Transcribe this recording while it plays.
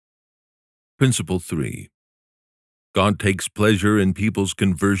Principle 3. God takes pleasure in people's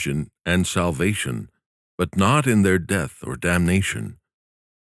conversion and salvation, but not in their death or damnation.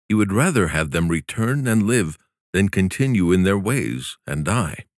 He would rather have them return and live than continue in their ways and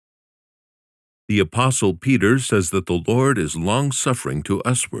die. The Apostle Peter says that the Lord is long-suffering to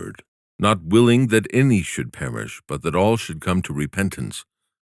usward, not willing that any should perish, but that all should come to repentance.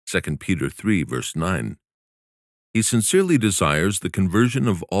 2 Peter 3, verse 9. He sincerely desires the conversion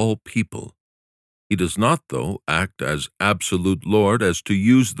of all people. He does not, though, act as absolute Lord as to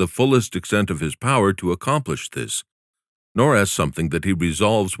use the fullest extent of his power to accomplish this, nor as something that he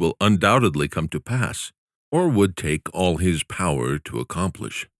resolves will undoubtedly come to pass, or would take all his power to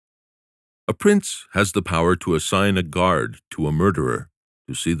accomplish. A prince has the power to assign a guard to a murderer,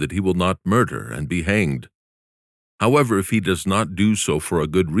 to see that he will not murder and be hanged. However, if he does not do so for a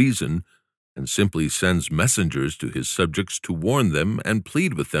good reason, and simply sends messengers to his subjects to warn them and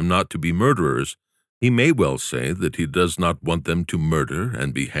plead with them not to be murderers, he may well say that he does not want them to murder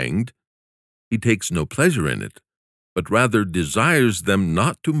and be hanged. He takes no pleasure in it, but rather desires them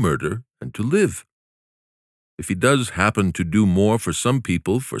not to murder and to live. If he does happen to do more for some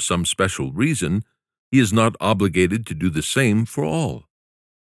people for some special reason, he is not obligated to do the same for all.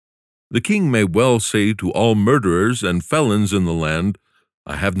 The king may well say to all murderers and felons in the land,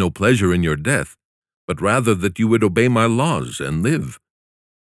 "I have no pleasure in your death, but rather that you would obey my laws and live.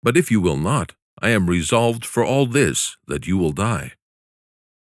 But if you will not, I am resolved for all this, that you will die."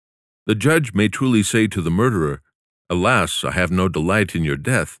 The judge may truly say to the murderer, "Alas, I have no delight in your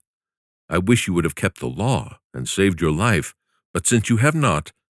death. I wish you would have kept the law and saved your life, but since you have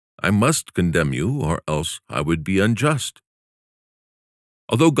not, I must condemn you, or else I would be unjust."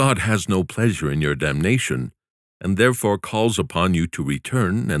 Although God has no pleasure in your damnation, and therefore calls upon you to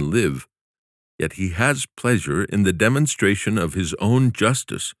return and live, yet he has pleasure in the demonstration of his own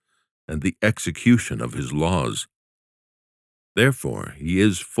justice and the execution of his laws. Therefore, he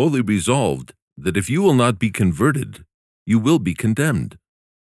is fully resolved that if you will not be converted, you will be condemned.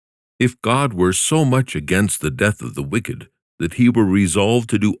 If God were so much against the death of the wicked that he were resolved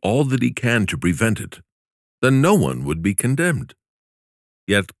to do all that he can to prevent it, then no one would be condemned.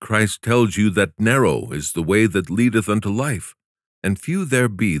 Yet Christ tells you that narrow is the way that leadeth unto life, and few there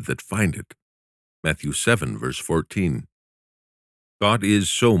be that find it. Matthew 7, verse 14. God is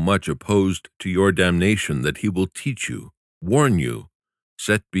so much opposed to your damnation that he will teach you, warn you,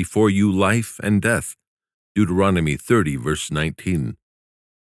 set before you life and death. Deuteronomy 30, verse 19.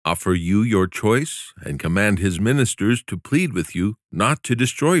 Offer you your choice, and command his ministers to plead with you not to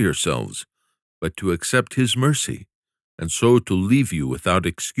destroy yourselves, but to accept his mercy, and so to leave you without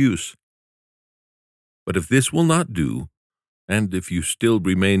excuse. But if this will not do, and if you still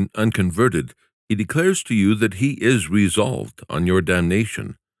remain unconverted, he declares to you that he is resolved on your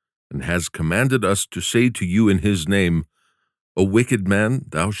damnation, and has commanded us to say to you in his name, "O wicked man,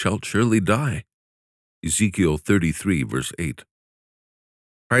 thou shalt surely die." Ezekiel 33, verse 8.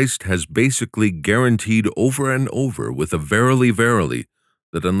 Christ has basically guaranteed over and over with a verily, verily,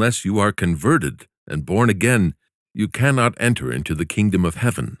 that unless you are converted and born again, you cannot enter into the kingdom of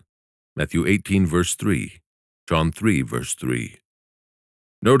heaven. Matthew 18, verse 3, John 3, verse 3.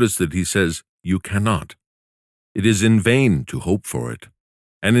 Notice that he says, you cannot. It is in vain to hope for it,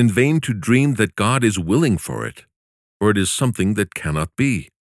 and in vain to dream that God is willing for it, for it is something that cannot be.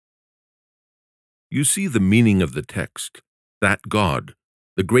 You see the meaning of the text, that God,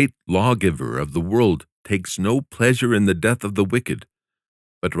 the great lawgiver of the world, takes no pleasure in the death of the wicked,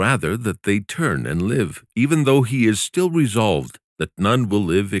 but rather that they turn and live, even though he is still resolved that none will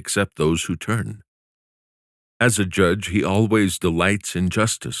live except those who turn. As a judge, he always delights in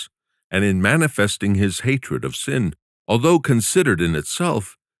justice, and in manifesting his hatred of sin. Although considered in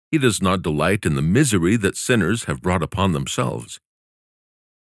itself, he does not delight in the misery that sinners have brought upon themselves.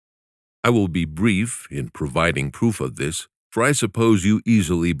 I will be brief in providing proof of this, for I suppose you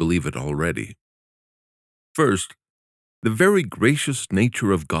easily believe it already. First, the very gracious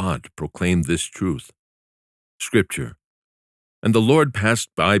nature of God proclaimed this truth. Scripture, "And the Lord passed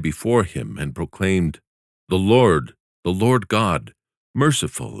by before him and proclaimed, the Lord God,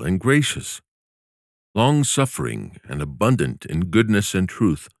 merciful and gracious, long-suffering and abundant in goodness and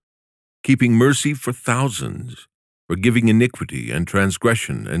truth, keeping mercy for thousands, forgiving iniquity and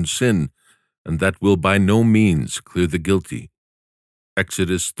transgression and sin, and that will by no means clear the guilty."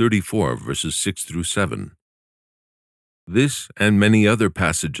 Exodus 34, verses 6 through 7. This and many other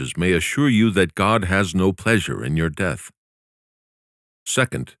passages may assure you that God has no pleasure in your death.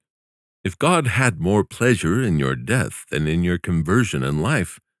 Second, if God had more pleasure in your death than in your conversion and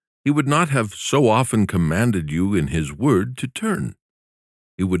life, he would not have so often commanded you in his word to turn.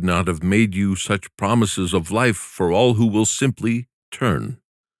 He would not have made you such promises of life for all who will simply turn.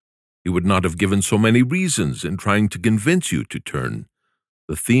 He would not have given so many reasons in trying to convince you to turn.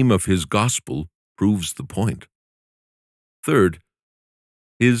 The theme of his gospel proves the point. Third,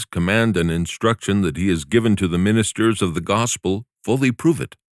 his command and instruction that he has given to the ministers of the gospel fully prove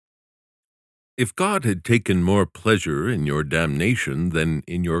it. If God had taken more pleasure in your damnation than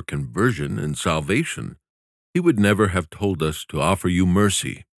in your conversion and salvation, he would never have told us to offer you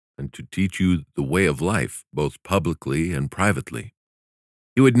mercy and to teach you the way of life, both publicly and privately.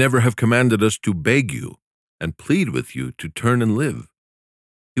 He would never have commanded us to beg you and plead with you to turn and live.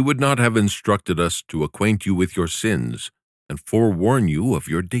 He would not have instructed us to acquaint you with your sins and forewarn you of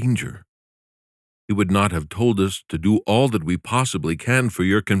your danger. He would not have told us to do all that we possibly can for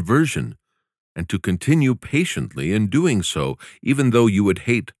your conversion and to continue patiently in doing so, even though you would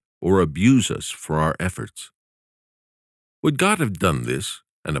hate or abuse us for our efforts. Would God have done this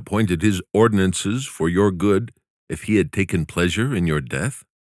and appointed his ordinances for your good if he had taken pleasure in your death?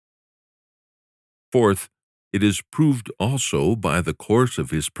 Fourth, it is proved also by the course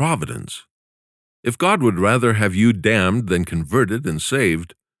of his providence. If God would rather have you damned than converted and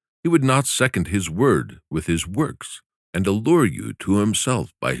saved, he would not second his word with his works and allure you to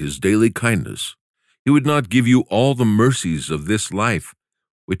himself by his daily kindness. He would not give you all the mercies of this life,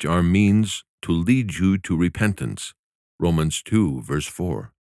 which are means to lead you to repentance. Romans 2, verse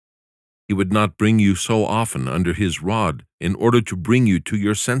 4. He would not bring you so often under his rod in order to bring you to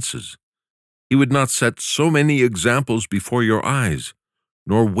your senses. He would not set so many examples before your eyes,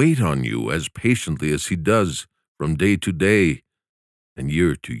 nor wait on you as patiently as he does from day to day and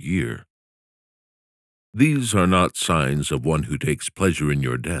year to year. These are not signs of one who takes pleasure in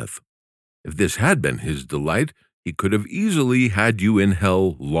your death. If this had been his delight, he could have easily had you in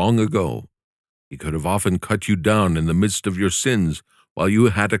hell long ago. He could have often cut you down in the midst of your sins while you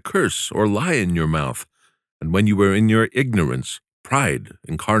had a curse or lie in your mouth, and when you were in your ignorance, pride,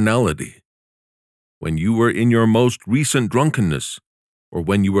 and carnality. When you were in your most recent drunkenness, or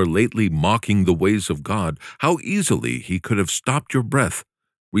when you were lately mocking the ways of God, how easily he could have stopped your breath,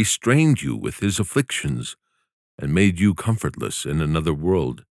 restrained you with his afflictions, and made you comfortless in another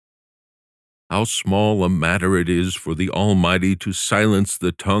world. How small a matter it is for the Almighty to silence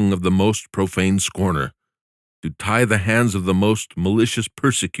the tongue of the most profane scorner, to tie the hands of the most malicious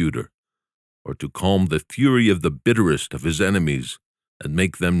persecutor, or to calm the fury of the bitterest of his enemies, and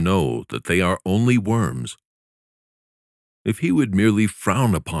make them know that they are only worms. If he would merely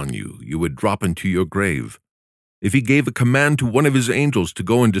frown upon you, you would drop into your grave. If he gave a command to one of his angels to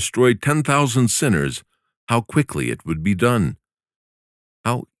go and destroy 10,000 sinners, how quickly it would be done.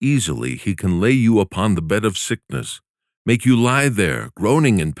 How easily he can lay you upon the bed of sickness, make you lie there,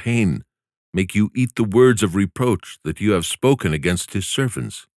 groaning in pain, make you eat the words of reproach that you have spoken against his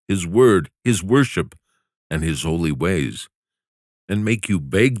servants, his word, his worship, and his holy ways, and make you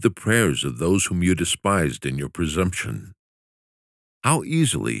beg the prayers of those whom you despised in your presumption. How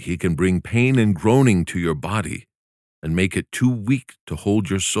easily he can bring pain and groaning to your body, and make it too weak to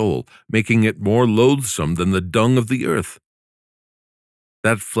hold your soul, making it more loathsome than the dung of the earth.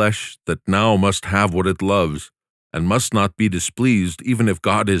 That flesh that now must have what it loves, and must not be displeased even if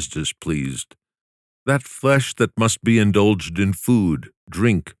God is displeased. That flesh that must be indulged in food,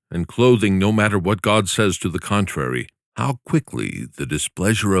 drink, and clothing no matter what God says to the contrary, how quickly the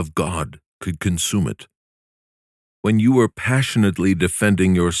displeasure of God could consume it. When you were passionately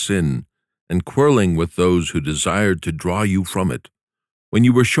defending your sin and quarreling with those who desired to draw you from it, when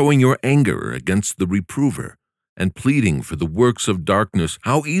you were showing your anger against the reprover and pleading for the works of darkness,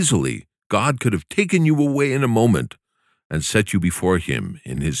 how easily God could have taken you away in a moment and set you before him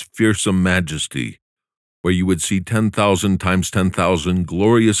in his fearsome majesty, where you would see 10,000 times 10,000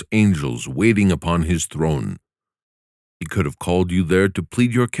 glorious angels waiting upon his throne. He could have called you there to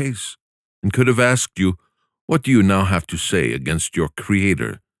plead your case, and could have asked you, what do you now have to say against your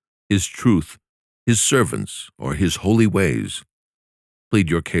Creator, his truth, his servants, or his holy ways? Plead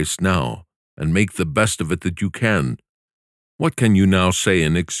your case now, and make the best of it that you can. What can you now say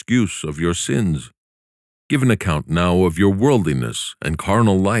in excuse of your sins? Give an account now of your worldliness and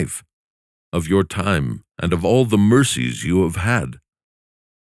carnal life, of your time, and of all the mercies you have had.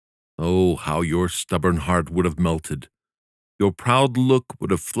 Oh, how your stubborn heart would have melted! Your proud look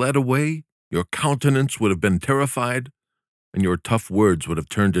would have fled away, your countenance would have been terrified, and your tough words would have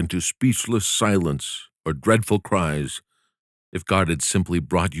turned into speechless silence or dreadful cries, if God had simply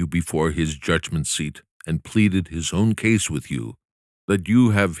brought you before his judgment seat and pleaded his own case with you, that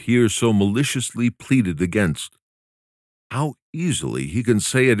you have here so maliciously pleaded against. How easily he can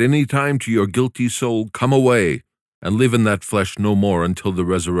say at any time to your guilty soul, "Come away," and live in that flesh no more until the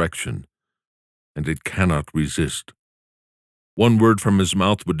resurrection, and it cannot resist. One word from his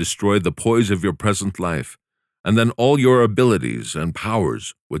mouth would destroy the poise of your present life, and then all your abilities and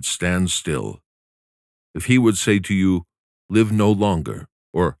powers would stand still. If he would say to you, "Live no longer,"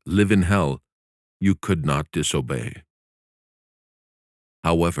 or "Live in hell," you could not disobey.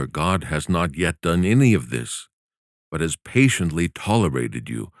 However, God has not yet done any of this, but has patiently tolerated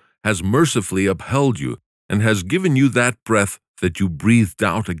you, has mercifully upheld you, and has given you that breath that you breathed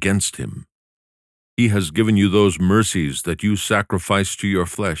out against him. He has given you those mercies that you sacrificed to your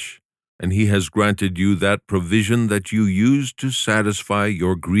flesh, and he has granted you that provision that you used to satisfy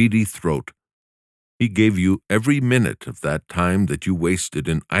your greedy throat. He gave you every minute of that time that you wasted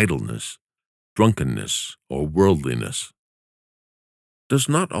in idleness, drunkenness, or worldliness. Does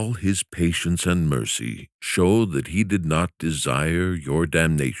not all his patience and mercy show that he did not desire your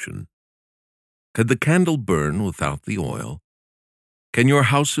damnation? Could the candle burn without the oil? Can your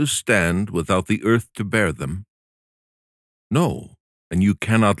houses stand without the earth to bear them? No, and you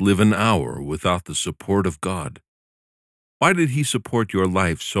cannot live an hour without the support of God. Why did he support your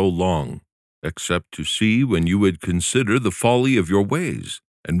life so long, except to see when you would consider the folly of your ways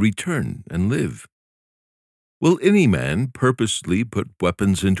and return and live? Will any man purposely put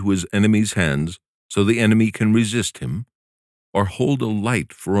weapons into his enemy's hands so the enemy can resist him, or hold a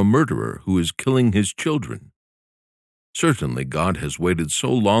light for a murderer who is killing his children? Certainly God has waited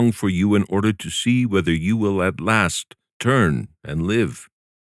so long for you in order to see whether you will at last turn and live.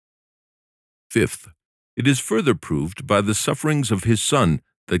 Fifth, it is further proved by the sufferings of his Son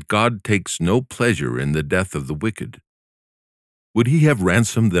that God takes no pleasure in the death of the wicked. Would he have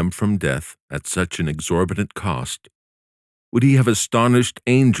ransomed them from death at such an exorbitant cost? Would he have astonished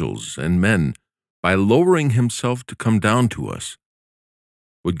angels and men by lowering himself to come down to us?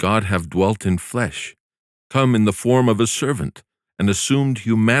 Would God have dwelt in flesh, come in the form of a servant, and assumed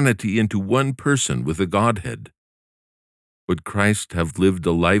humanity into one person with the Godhead? Would Christ have lived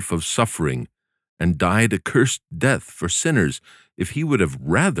a life of suffering and died a cursed death for sinners if he would have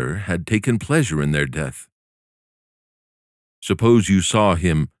rather had taken pleasure in their death? Suppose you saw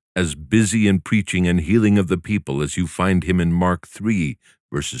him as busy in preaching and healing of the people as you find him in Mark 3,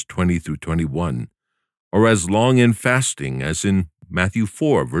 verses 20 through 21, or as long in fasting as in Matthew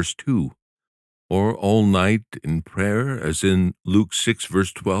 4, verse 2, or all night in prayer as in Luke 6,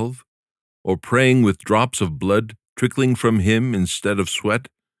 verse 12, or praying with drops of blood trickling from him instead of sweat,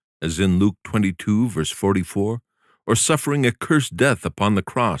 as in Luke 22, verse 44, or suffering a cursed death upon the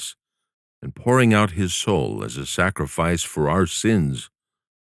cross, and pouring out his soul as a sacrifice for our sins,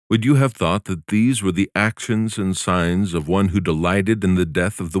 would you have thought that these were the actions and signs of one who delighted in the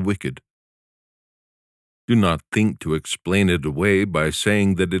death of the wicked? Do not think to explain it away by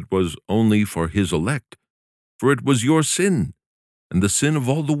saying that it was only for his elect, for it was your sin, and the sin of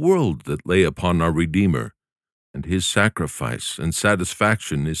all the world that lay upon our Redeemer, and his sacrifice and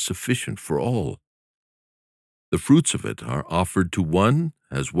satisfaction is sufficient for all. The fruits of it are offered to one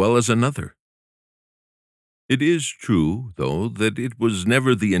as well as another. It is true, though, that it was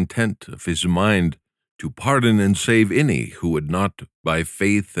never the intent of his mind to pardon and save any who would not, by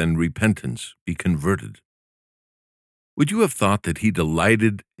faith and repentance, be converted. Would you have thought that he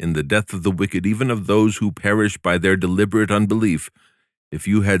delighted in the death of the wicked, even of those who perish by their deliberate unbelief, if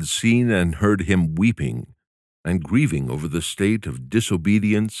you had seen and heard him weeping and grieving over the state of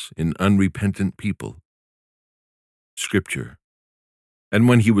disobedience in unrepentant people? Scripture. And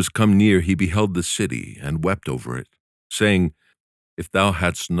when he was come near, he beheld the city, and wept over it, saying, If thou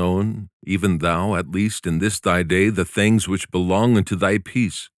hadst known, even thou, at least in this thy day, the things which belong unto thy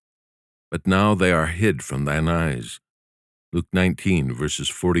peace, but now they are hid from thine eyes. Luke 19, verses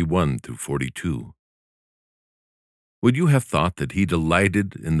 41 through 42. Would you have thought that he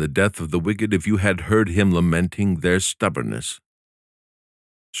delighted in the death of the wicked if you had heard him lamenting their stubbornness?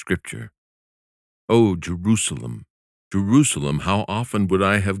 Scripture. O Jerusalem, Jerusalem, how often would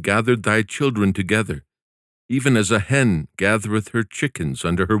I have gathered thy children together, even as a hen gathereth her chickens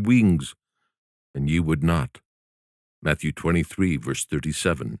under her wings, and ye would not. Matthew 23, verse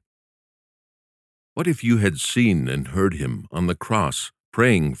 37. What if you had seen and heard him on the cross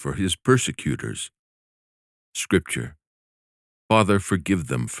praying for his persecutors? Scripture. Father, forgive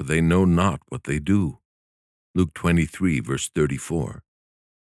them, for they know not what they do. Luke 23, verse 34.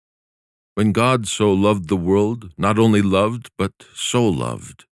 When God so loved the world, not only loved, but so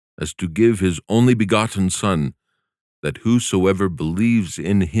loved, as to give his only begotten Son, that whosoever believes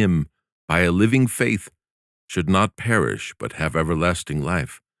in him by a living faith should not perish, but have everlasting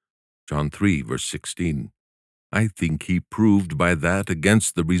life. John 3, verse 16. I think he proved by that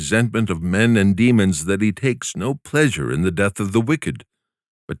against the resentment of men and demons that he takes no pleasure in the death of the wicked,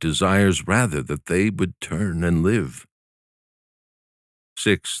 but desires rather that they would turn and live.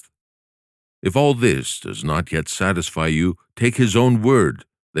 Sixth, if all this does not yet satisfy you, take his own word,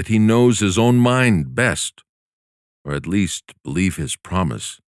 that he knows his own mind best, or at least believe his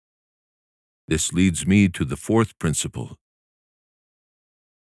promise. This leads me to the fourth principle,